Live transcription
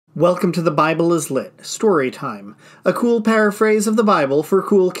Welcome to The Bible is Lit, Story Time, a cool paraphrase of the Bible for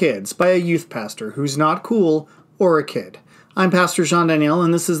cool kids by a youth pastor who's not cool or a kid. I'm Pastor Jean-Daniel,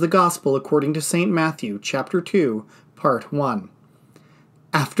 and this is the Gospel according to St. Matthew, chapter 2, part 1.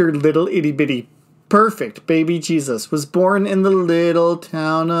 After little itty-bitty perfect baby Jesus was born in the little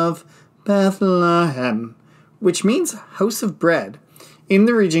town of Bethlehem, which means house of bread, in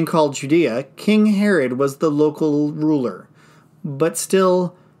the region called Judea, King Herod was the local ruler, but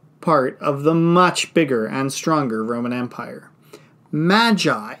still part of the much bigger and stronger Roman Empire.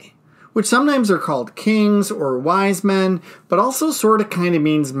 Magi, which sometimes are called kings or wise men, but also sort of kind of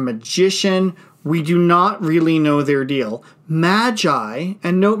means magician. We do not really know their deal. Magi,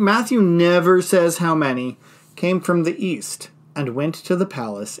 and note Matthew never says how many, came from the east and went to the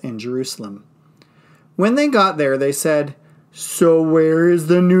palace in Jerusalem. When they got there, they said, "So where is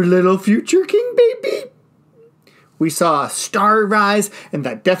the new little future king, baby? We saw a star rise, and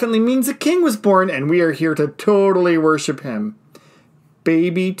that definitely means a king was born, and we are here to totally worship him.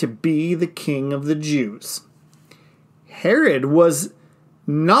 Baby to be the king of the Jews." Herod was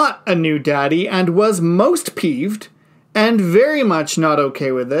not a new daddy and was most peeved and very much not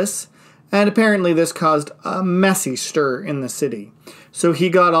okay with this, and apparently this caused a messy stir in the city. So he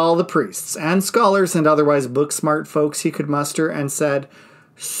got all the priests and scholars and otherwise book-smart folks he could muster and said,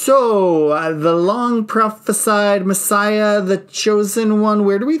 "So, the long prophesied Messiah, the chosen one,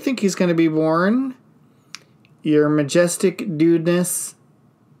 where do we think he's going to be born?" "Your majestic dudeness,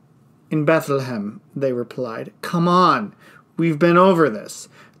 in Bethlehem," they replied. "Come on, we've been over this.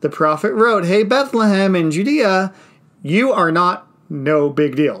 The prophet wrote, 'Hey, Bethlehem in Judea, you are not no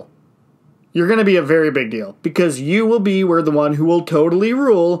big deal. You're going to be a very big deal, because you will be where the one who will totally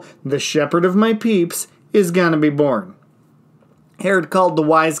rule, the shepherd of my peeps, is going to be born.'" Herod called the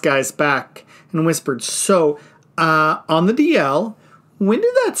wise guys back and whispered, "So, on the DL, when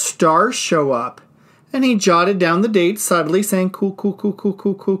did that star show up?" And he jotted down the date subtly, saying, "Cool, cool, cool, cool,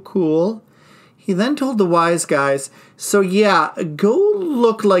 cool, cool, cool." He then told the wise guys, "So yeah, go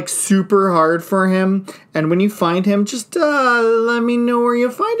look like super hard for him, and when you find him, just let me know where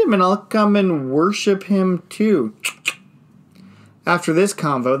you find him, and I'll come and worship him too." After this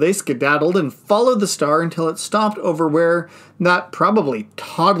convo, they skedaddled and followed the star until it stopped over where that probably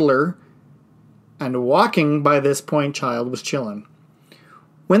toddler and walking by this point child was chilling.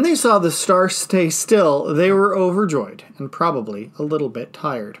 When they saw the star stay still, they were overjoyed and probably a little bit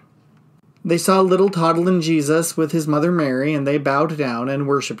tired. They saw little toddlin Jesus with his mother Mary, and they bowed down and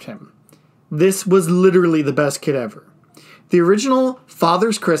worshipped him. This was literally the best kid ever. The original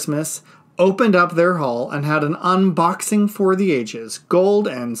Father's Christmas opened up their hall and had an unboxing for the ages, gold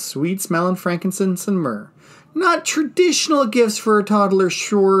and sweet-smelling frankincense and myrrh. Not traditional gifts for a toddler,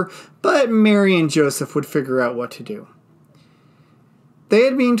 sure, but Mary and Joseph would figure out what to do. They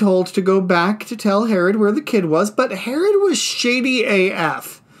had been told to go back to tell Herod where the kid was, but Herod was shady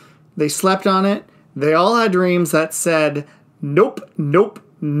AF. They slept on it. They all had dreams that said, "Nope, nope,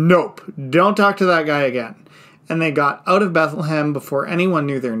 nope. Don't talk to that guy again." And they got out of Bethlehem before anyone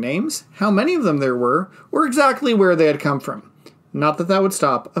knew their names, how many of them there were, or exactly where they had come from. Not that that would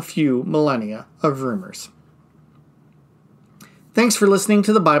stop a few millennia of rumors. Thanks for listening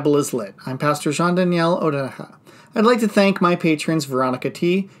to The Bible is Lit. I'm Pastor Jean-Daniel Odenaha. I'd like to thank my patrons Veronica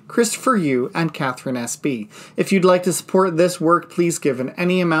T., Christopher U., and Catherine S.B. If you'd like to support this work, please give in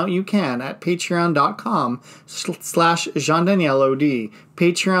any amount you can at patreon.com/JeanDanielOD,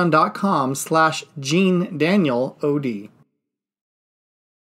 patreon.com/JeanDanielOD.